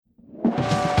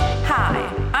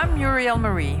Ariel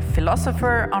Marie,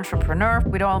 philosopher, entrepreneur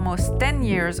with almost 10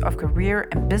 years of career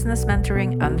and business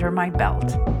mentoring under my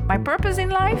belt. My purpose in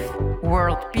life?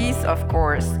 World peace, of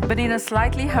course, but in a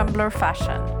slightly humbler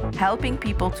fashion, helping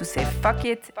people to say fuck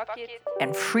it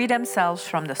and free themselves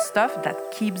from the stuff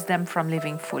that keeps them from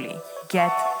living fully.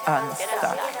 Get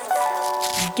unstuck.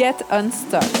 Get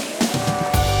unstuck.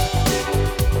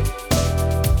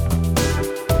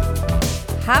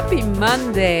 Happy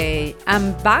Monday!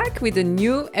 I'm back with a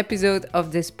new episode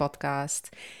of this podcast.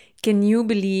 Can you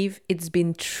believe it's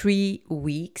been 3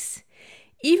 weeks?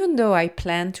 Even though I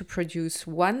plan to produce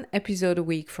 1 episode a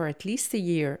week for at least a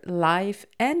year, life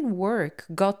and work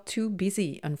got too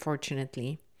busy,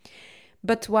 unfortunately.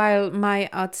 But while my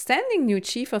outstanding new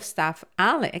chief of staff,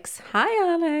 Alex, hi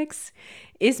Alex,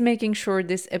 is making sure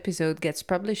this episode gets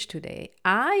published today,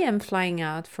 I am flying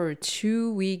out for a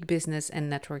 2-week business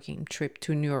and networking trip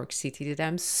to New York City that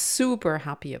I'm super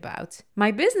happy about.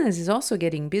 My business is also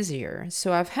getting busier,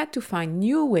 so I've had to find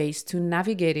new ways to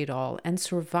navigate it all and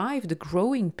survive the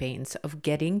growing pains of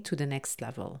getting to the next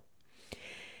level.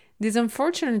 This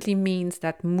unfortunately means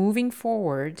that moving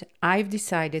forward, I've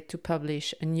decided to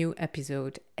publish a new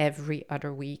episode every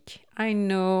other week. I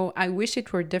know, I wish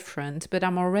it were different, but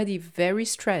I'm already very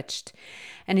stretched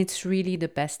and it's really the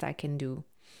best I can do.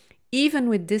 Even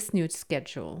with this new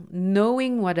schedule,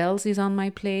 knowing what else is on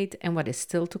my plate and what is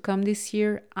still to come this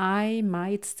year, I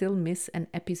might still miss an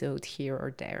episode here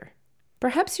or there.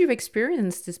 Perhaps you've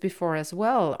experienced this before as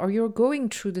well, or you're going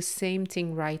through the same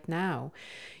thing right now.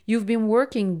 You've been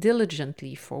working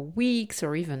diligently for weeks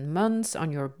or even months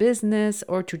on your business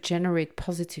or to generate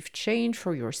positive change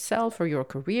for yourself or your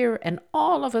career, and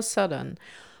all of a sudden,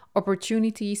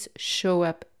 opportunities show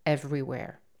up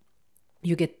everywhere.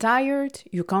 You get tired,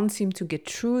 you can't seem to get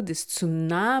through this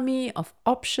tsunami of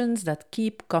options that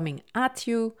keep coming at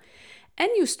you, and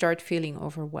you start feeling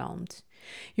overwhelmed.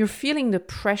 You're feeling the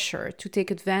pressure to take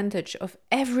advantage of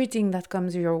everything that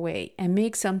comes your way and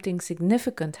make something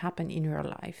significant happen in your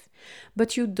life.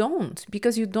 But you don't,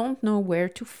 because you don't know where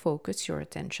to focus your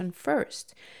attention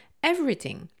first.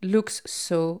 Everything looks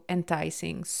so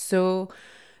enticing, so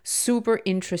super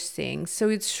interesting, so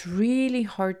it's really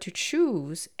hard to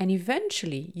choose, and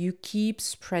eventually you keep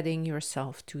spreading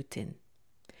yourself too thin.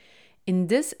 In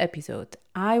this episode,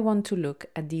 I want to look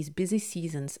at these busy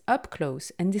seasons up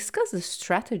close and discuss the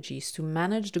strategies to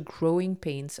manage the growing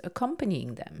pains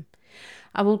accompanying them.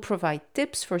 I will provide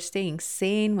tips for staying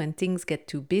sane when things get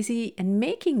too busy and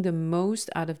making the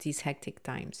most out of these hectic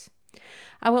times.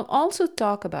 I will also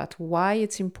talk about why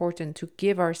it's important to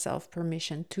give ourselves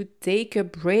permission to take a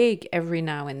break every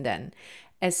now and then,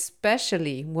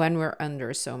 especially when we're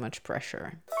under so much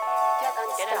pressure.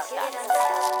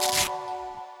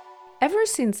 Ever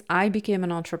since I became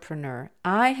an entrepreneur,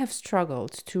 I have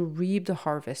struggled to reap the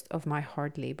harvest of my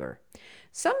hard labor.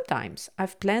 Sometimes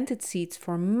I've planted seeds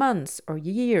for months or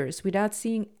years without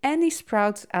seeing any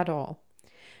sprouts at all.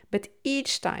 But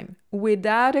each time,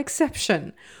 without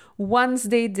exception, once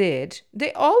they did,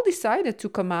 they all decided to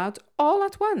come out all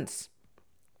at once.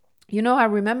 You know, I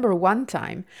remember one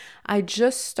time I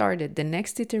just started the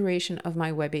next iteration of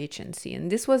my web agency,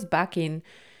 and this was back in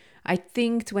I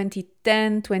think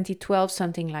 2010, 2012,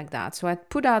 something like that. So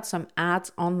I'd put out some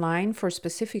ads online for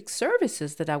specific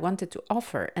services that I wanted to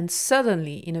offer. And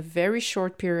suddenly, in a very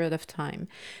short period of time,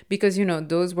 because, you know,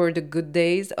 those were the good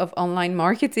days of online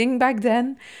marketing back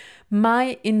then,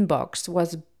 my inbox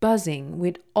was buzzing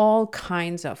with all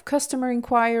kinds of customer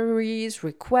inquiries,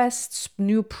 requests,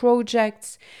 new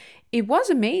projects. It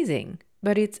was amazing,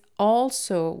 but it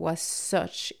also was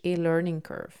such a learning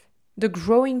curve. The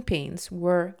growing pains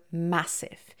were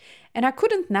massive, and I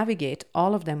couldn't navigate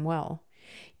all of them well.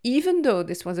 Even though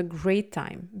this was a great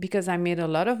time because I made a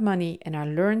lot of money and I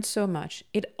learned so much,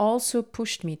 it also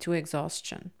pushed me to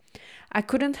exhaustion. I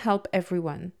couldn't help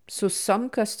everyone, so some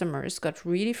customers got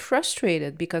really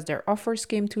frustrated because their offers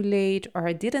came too late or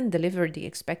I didn't deliver the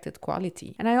expected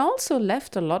quality. And I also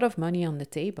left a lot of money on the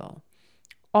table.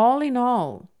 All in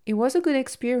all, it was a good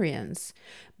experience,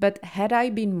 but had I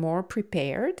been more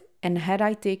prepared and had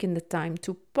I taken the time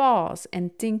to pause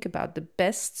and think about the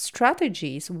best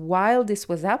strategies while this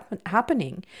was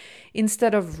happening,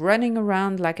 instead of running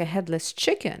around like a headless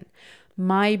chicken,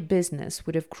 my business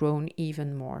would have grown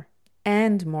even more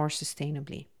and more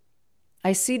sustainably.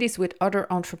 I see this with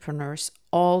other entrepreneurs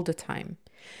all the time.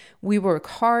 We work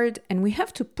hard and we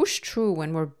have to push through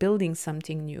when we're building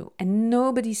something new, and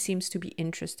nobody seems to be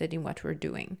interested in what we're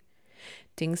doing.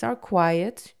 Things are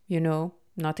quiet,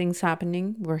 nothing's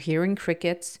happening, we're hearing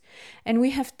crickets, and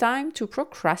we have time to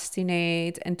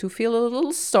procrastinate and to feel a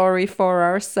little sorry for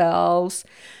ourselves.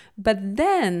 But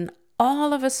then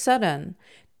all of a sudden,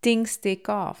 things take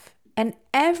off and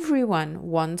everyone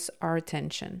wants our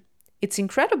attention. It's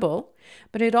incredible,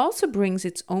 but it also brings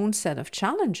its own set of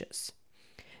challenges.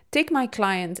 Take my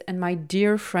client and my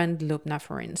dear friend Lubna,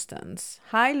 for instance.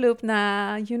 Hi,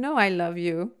 Lubna. You know I love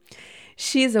you.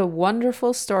 She's a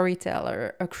wonderful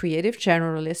storyteller, a creative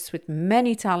generalist with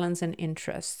many talents and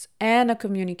interests, and a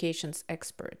communications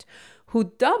expert who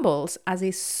doubles as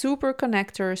a super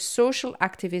connector, social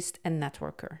activist, and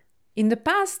networker. In the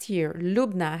past year,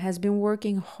 Lubna has been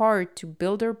working hard to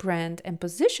build her brand and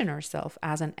position herself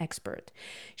as an expert.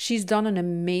 She's done an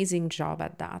amazing job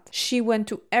at that. She went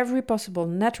to every possible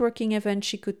networking event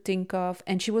she could think of,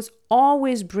 and she was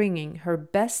always bringing her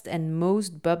best and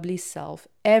most bubbly self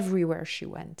everywhere she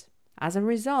went. As a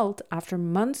result, after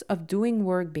months of doing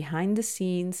work behind the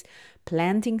scenes,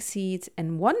 planting seeds,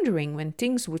 and wondering when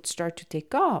things would start to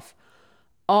take off,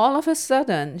 all of a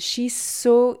sudden, she's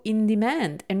so in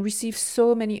demand and receives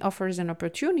so many offers and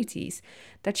opportunities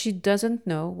that she doesn't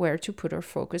know where to put her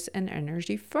focus and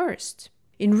energy first.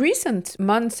 In recent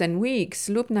months and weeks,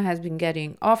 Lubna has been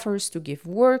getting offers to give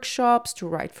workshops, to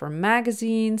write for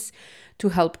magazines, to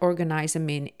help organize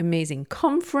amazing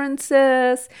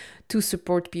conferences, to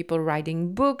support people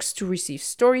writing books, to receive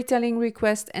storytelling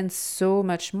requests, and so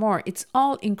much more. It's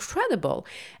all incredible,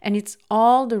 and it's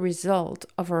all the result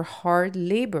of her hard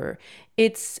labor.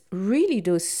 It's really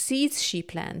those seeds she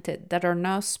planted that are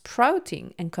now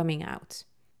sprouting and coming out.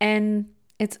 And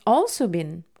it's also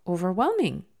been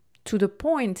overwhelming, to the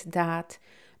point that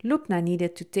Lubna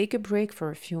needed to take a break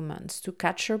for a few months to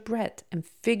catch her breath and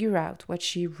figure out what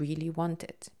she really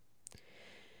wanted.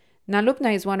 Now,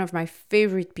 Lubna is one of my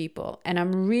favorite people, and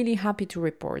I'm really happy to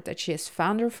report that she has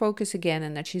found her focus again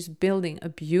and that she's building a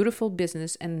beautiful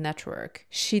business and network.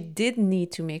 She did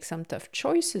need to make some tough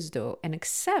choices, though, and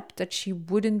accept that she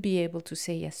wouldn't be able to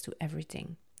say yes to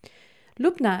everything.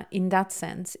 Lubna, in that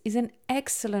sense, is an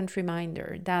excellent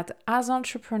reminder that as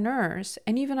entrepreneurs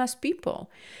and even as people,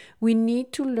 we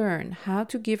need to learn how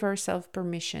to give ourselves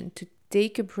permission to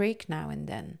take a break now and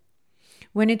then.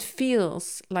 When it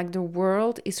feels like the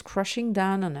world is crushing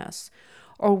down on us,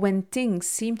 or when things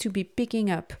seem to be picking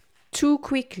up too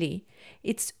quickly,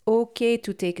 it's okay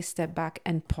to take a step back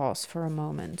and pause for a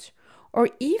moment, or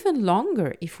even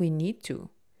longer if we need to.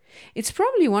 It's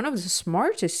probably one of the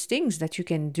smartest things that you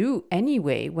can do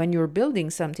anyway when you're building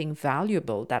something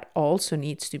valuable that also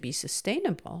needs to be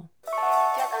sustainable.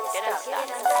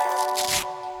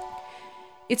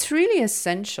 It's really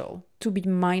essential to be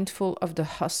mindful of the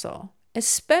hustle,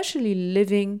 especially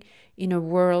living in a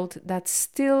world that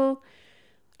still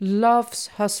loves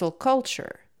hustle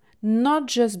culture, not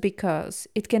just because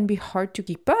it can be hard to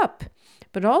keep up,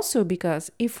 but also because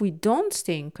if we don't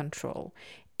stay in control,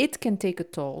 it can take a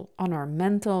toll on our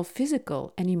mental,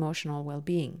 physical, and emotional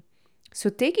well-being.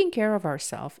 So taking care of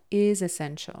ourselves is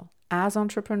essential. As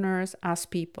entrepreneurs, as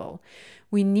people,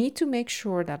 we need to make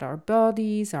sure that our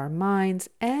bodies, our minds,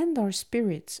 and our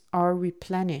spirits are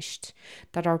replenished,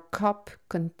 that our cup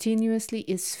continuously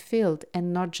is filled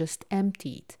and not just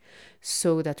emptied,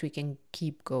 so that we can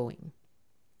keep going.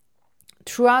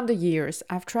 Throughout the years,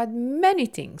 I've tried many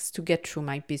things to get through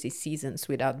my busy seasons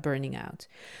without burning out.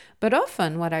 But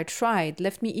often what I tried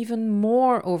left me even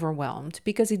more overwhelmed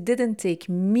because it didn't take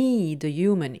me, the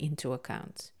human, into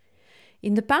account.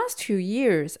 In the past few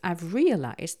years, I've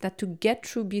realized that to get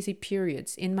through busy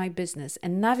periods in my business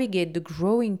and navigate the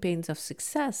growing pains of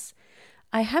success,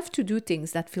 I have to do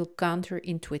things that feel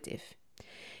counterintuitive.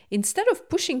 Instead of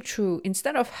pushing through,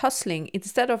 instead of hustling,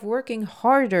 instead of working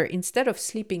harder, instead of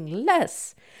sleeping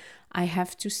less, I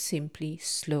have to simply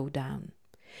slow down.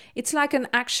 It's like an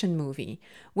action movie.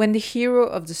 When the hero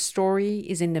of the story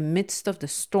is in the midst of the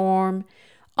storm,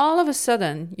 all of a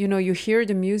sudden, you hear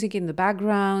the music in the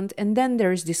background, and then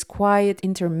there's this quiet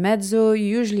intermezzo,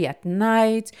 usually at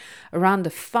night, around the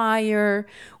fire,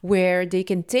 where they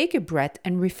can take a breath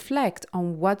and reflect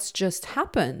on what's just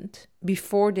happened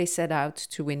before they set out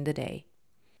to win the day.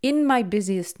 In my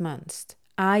busiest months,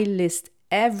 I list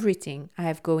everything I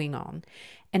have going on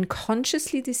and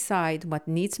consciously decide what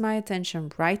needs my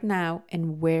attention right now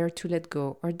and where to let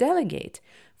go or delegate.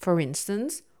 For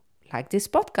instance, like this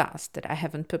podcast that I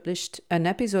haven't published an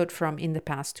episode from in the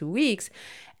past 2 weeks,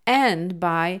 and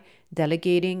by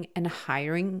delegating and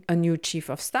hiring a new chief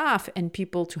of staff and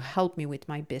people to help me with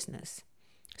my business.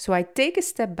 So I take a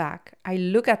step back, I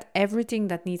look at everything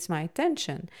that needs my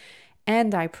attention,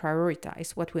 and I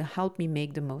prioritize what will help me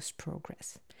make the most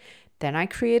progress. Then I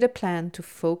create a plan to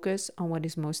focus on what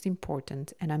is most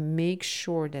important, and I make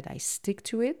sure that I stick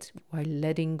to it while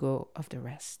letting go of the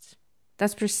rest.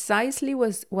 That's precisely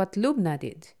what Lubna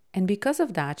did. And because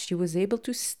of that, she was able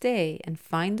to stay and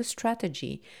find a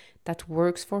strategy that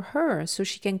works for her so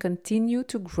she can continue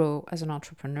to grow as an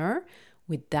entrepreneur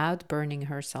without burning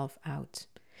herself out.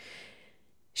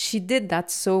 She did that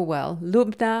so well.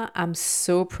 Lubna, I'm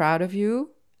so proud of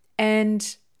you.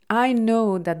 And I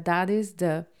know that that is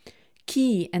the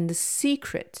key and the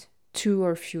secret to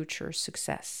our future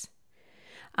success.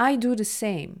 I do the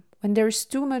same. When there is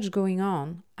too much going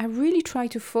on, I really try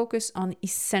to focus on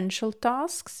essential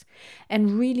tasks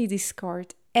and really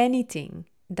discard anything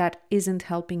that isn't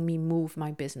helping me move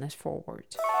my business forward.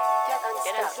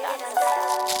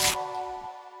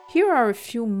 Here are a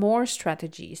few more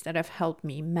strategies that have helped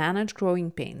me manage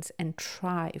growing pains and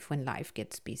thrive when life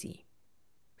gets busy.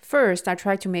 First, I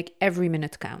try to make every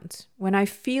minute count. When I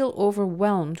feel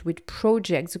overwhelmed with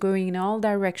projects going in all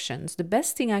directions, the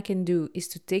best thing I can do is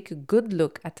to take a good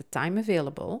look at the time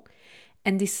available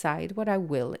and decide what I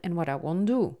will and what I won't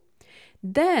do.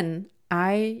 Then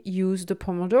I use the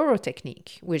Pomodoro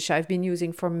technique, which I've been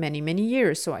using for many, many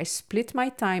years. So I split my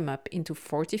time up into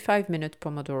 45-minute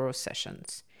Pomodoro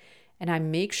sessions, and I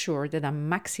make sure that I'm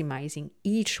maximizing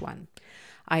each one.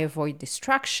 I avoid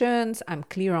distractions, I'm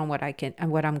clear on what I can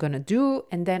and what I'm going to do,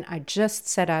 and then I just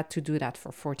set out to do that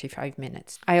for 45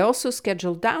 minutes. I also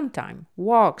schedule downtime,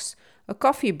 walks, a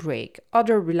coffee break,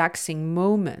 other relaxing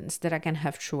moments that I can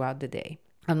have throughout the day.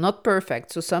 I'm not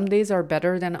perfect, so some days are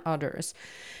better than others.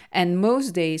 And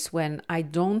most days when I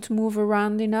don't move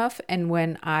around enough and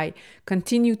when I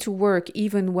continue to work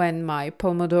even when my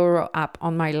Pomodoro app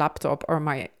on my laptop or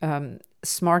my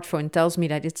smartphone tells me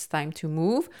that it's time to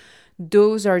move,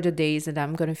 those are the days that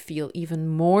I'm going to feel even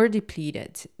more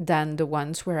depleted than the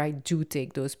ones where I do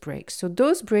take those breaks. So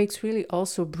those breaks really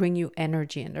also bring you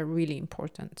energy and are really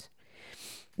important.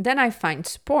 Then I find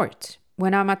support.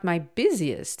 When I'm at my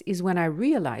busiest is when I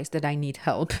realize that I need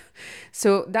help.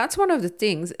 So that's one of the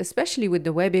things, especially with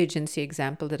the web agency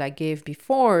example that I gave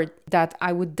before, that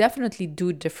I would definitely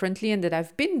do differently and that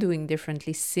I've been doing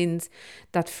differently since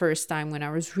that first time when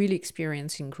I was really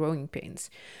experiencing growing pains.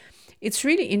 It's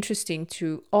really interesting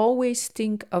to always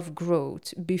think of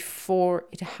growth before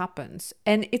it happens.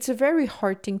 And it's a very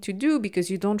hard thing to do because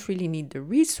you don't really need the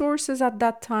resources at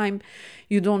that time.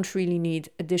 You don't really need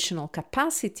additional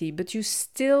capacity, but you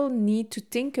still need to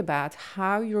think about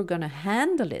how you're going to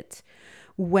handle it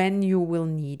when you will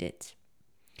need it.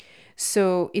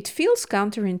 So it feels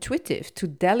counterintuitive to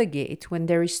delegate when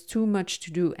there is too much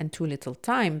to do and too little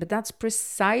time, but that's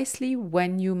precisely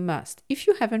when you must, if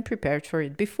you haven't prepared for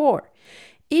it before.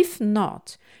 If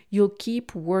not, you'll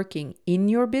keep working in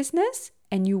your business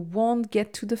and you won't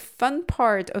get to the fun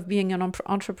part of being an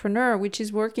entrepreneur, which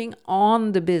is working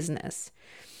on the business.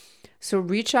 So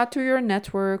reach out to your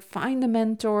network, find a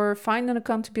mentor, find an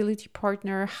accountability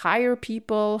partner, hire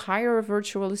people, hire a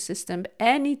virtual assistant,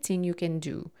 anything you can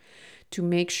do to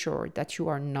make sure that you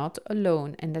are not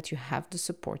alone and that you have the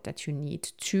support that you need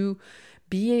to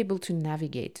be able to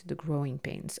navigate the growing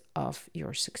pains of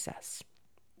your success.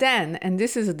 Then, and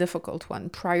this is a difficult one,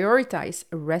 prioritize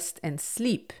rest and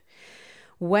sleep.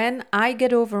 When I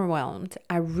get overwhelmed,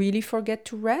 I really forget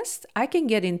to rest. I can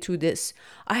get into this,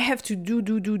 I have to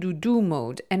do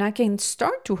mode, and I can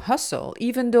start to hustle,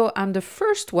 even though I'm the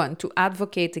first one to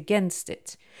advocate against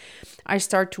it. I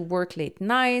start to work late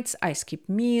nights, I skip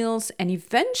meals, and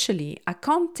eventually I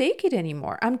can't take it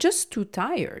anymore. I'm just too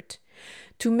tired.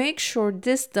 To make sure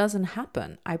this doesn't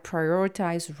happen, I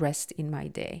prioritize rest in my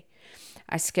day.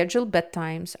 I schedule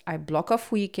bedtimes, I block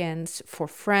off weekends for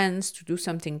friends to do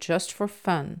something just for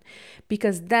fun,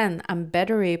 because then I'm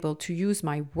better able to use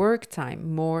my work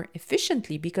time more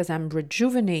efficiently because I'm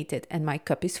rejuvenated and my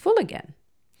cup is full again.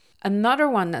 Another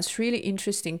one that's really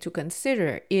interesting to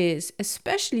consider is,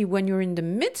 especially when you're in the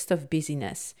midst of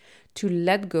busyness, to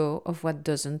let go of what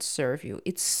doesn't serve you.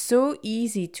 It's so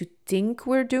easy to think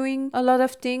we're doing a lot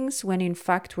of things when in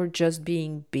fact we're just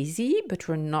being busy, but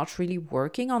we're not really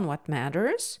working on what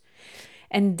matters.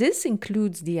 And this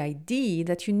includes the idea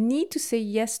that you need to say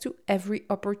yes to every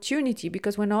opportunity,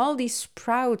 because when all these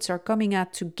sprouts are coming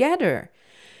out together,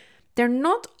 they're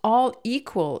not all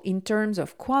equal in terms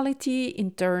of quality,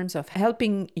 in terms of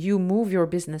helping you move your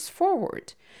business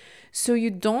forward. So you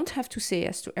don't have to say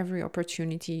yes to every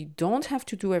opportunity. You don't have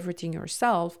to do everything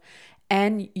yourself.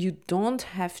 And you don't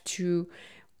have to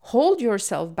hold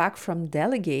yourself back from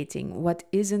delegating what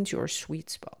isn't your sweet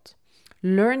spot.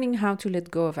 Learning how to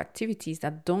let go of activities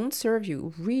that don't serve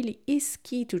you really is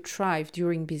key to thrive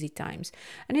during busy times.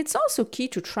 And it's also key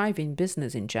to thrive in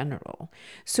business in general.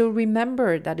 So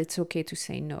remember that it's okay to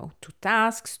say no to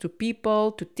tasks, to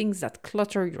people, to things that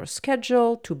clutter your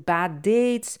schedule, to bad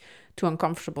dates, to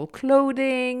uncomfortable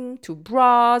clothing, to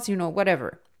bras,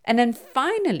 whatever. And then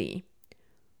finally,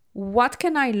 what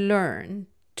can I learn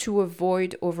to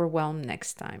avoid overwhelm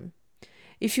next time?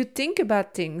 If you think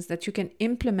about things that you can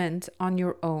implement on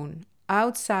your own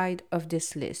outside of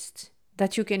this list,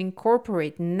 that you can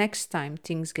incorporate next time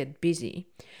things get busy,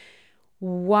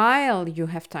 while you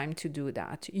have time to do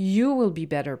that, you will be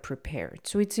better prepared.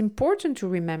 So it's important to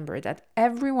remember that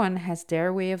everyone has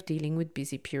their way of dealing with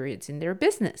busy periods in their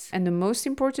business. And the most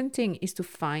important thing is to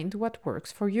find what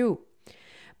works for you.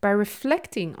 By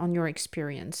reflecting on your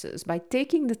experiences, by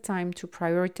taking the time to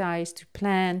prioritize, to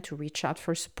plan, to reach out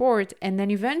for support, and then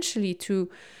eventually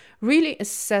to really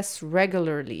assess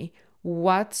regularly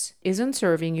what isn't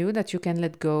serving you that you can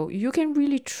let go, you can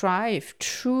really thrive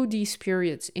through these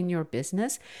periods in your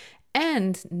business.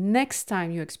 And next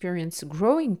time you experience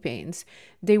growing pains,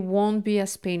 they won't be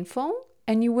as painful,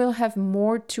 and you will have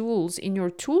more tools in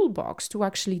your toolbox to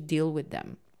actually deal with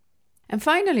them. And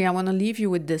finally, I want to leave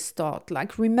you with this thought.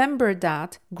 Remember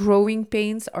that growing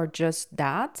pains are just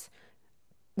that.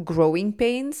 Growing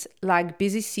pains, like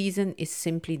busy season is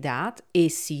simply that, a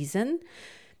season.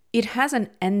 It has an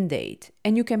end date,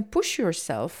 and you can push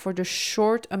yourself for the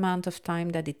short amount of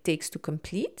time that it takes to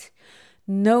complete,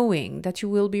 knowing that you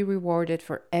will be rewarded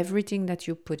for everything that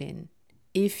you put in,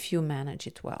 if you manage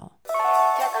it well.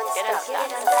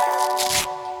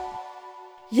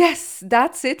 Yes,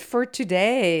 that's it for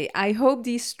today. I hope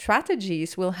these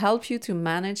strategies will help you to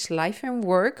manage life and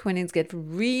work when it gets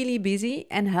really busy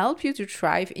and help you to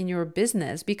thrive in your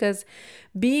business, because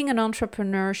being an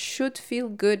entrepreneur should feel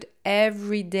good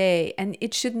every day, and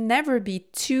it should never be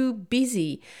too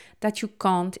busy that you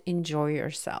can't enjoy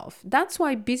yourself. That's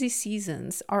why busy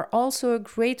seasons are also a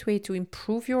great way to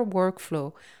improve your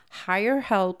workflow, hire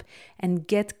help, and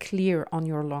get clear on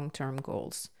your long-term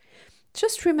goals.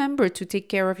 Just remember to take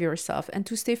care of yourself and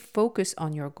to stay focused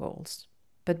on your goals.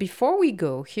 But before we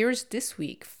go, here's this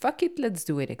week fuck it, let's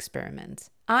do it experiment.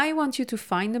 I want you to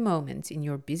find a moment in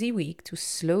your busy week to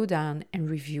slow down and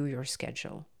review your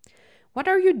schedule. What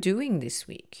are you doing this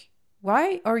week?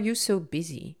 Why are you so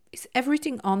busy? Is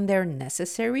everything on there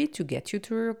necessary to get you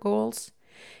to your goals?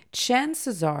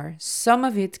 Chances are some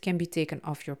of it can be taken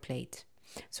off your plate.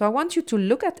 So I want you to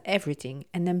look at everything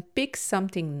and then pick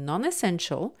something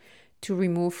non-essential to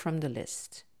remove from the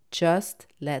list. Just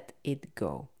let it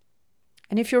go.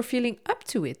 And if you're feeling up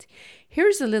to it,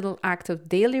 here's a little act of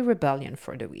daily rebellion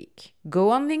for the week. Go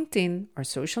on LinkedIn or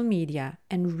social media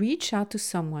and reach out to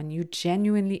someone you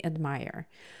genuinely admire.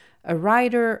 A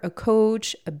writer, a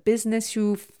coach, a business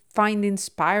you find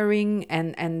inspiring,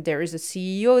 and there is a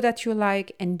CEO that you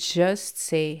like, and just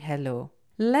say hello.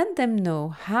 Let them know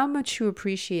how much you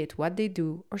appreciate what they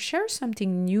do, or share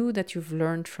something new that you've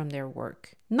learned from their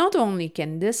work. Not only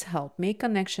can this help make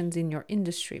connections in your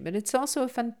industry, but it's also a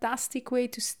fantastic way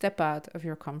to step out of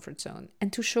your comfort zone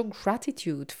and to show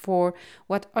gratitude for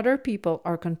what other people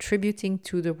are contributing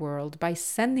to the world by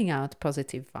sending out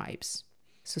positive vibes.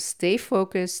 So stay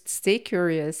focused, stay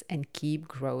curious, and keep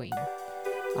growing.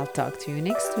 I'll talk to you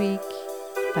next week.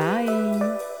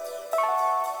 Bye.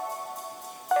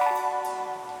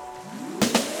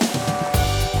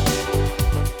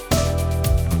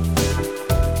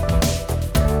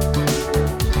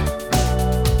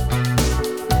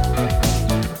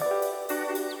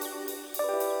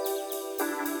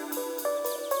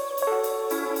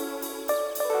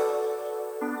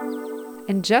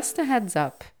 And just a heads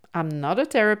up, I'm not a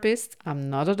therapist, I'm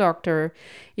not a doctor.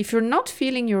 If you're not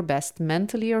feeling your best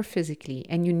mentally or physically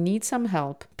and you need some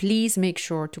help, please make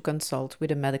sure to consult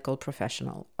with a medical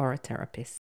professional or a therapist.